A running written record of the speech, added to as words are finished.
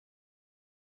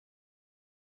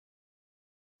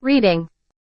Reading.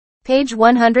 Page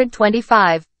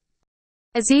 125.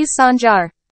 Aziz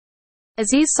Sancar.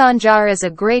 Aziz Sancar is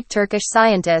a great Turkish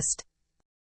scientist.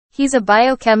 He's a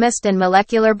biochemist and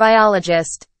molecular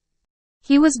biologist.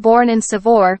 He was born in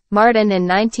Savor, Mardin in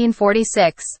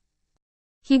 1946.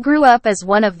 He grew up as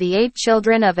one of the 8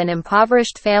 children of an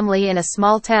impoverished family in a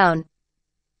small town.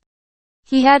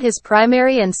 He had his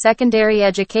primary and secondary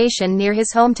education near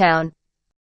his hometown.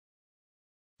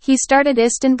 He started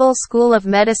Istanbul School of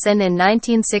Medicine in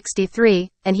 1963,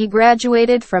 and he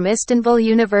graduated from Istanbul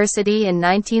University in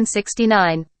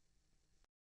 1969.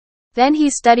 Then he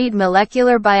studied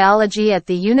molecular biology at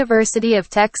the University of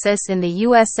Texas in the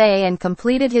USA and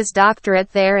completed his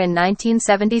doctorate there in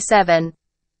 1977.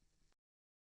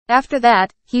 After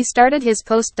that, he started his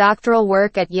postdoctoral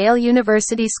work at Yale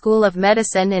University School of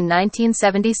Medicine in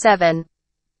 1977.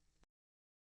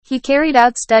 He carried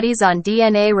out studies on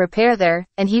DNA repair there,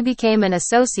 and he became an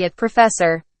associate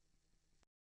professor.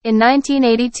 In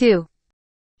 1982,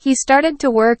 he started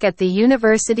to work at the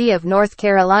University of North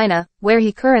Carolina, where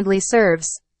he currently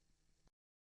serves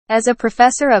as a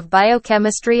professor of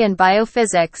biochemistry and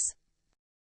biophysics.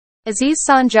 Aziz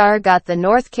Sancar got the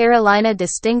North Carolina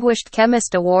Distinguished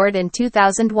Chemist Award in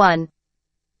 2001.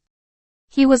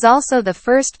 He was also the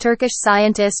first Turkish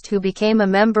scientist who became a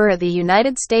member of the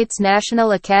United States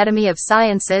National Academy of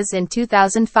Sciences in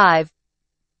 2005.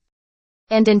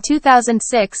 And in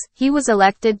 2006, he was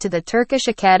elected to the Turkish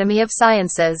Academy of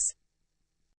Sciences.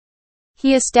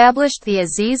 He established the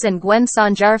Aziz and Gwen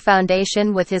Sancar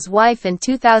Foundation with his wife in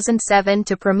 2007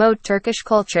 to promote Turkish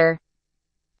culture.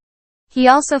 He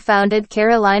also founded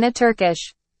Carolina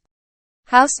Turkish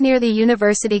House near the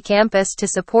university campus to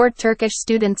support Turkish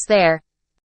students there.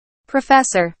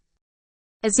 Professor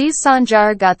Aziz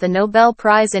Sancar got the Nobel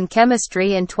Prize in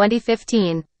Chemistry in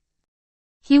 2015.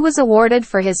 He was awarded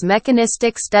for his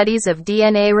mechanistic studies of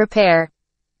DNA repair.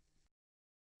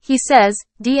 He says,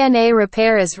 DNA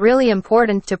repair is really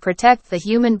important to protect the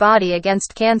human body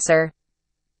against cancer.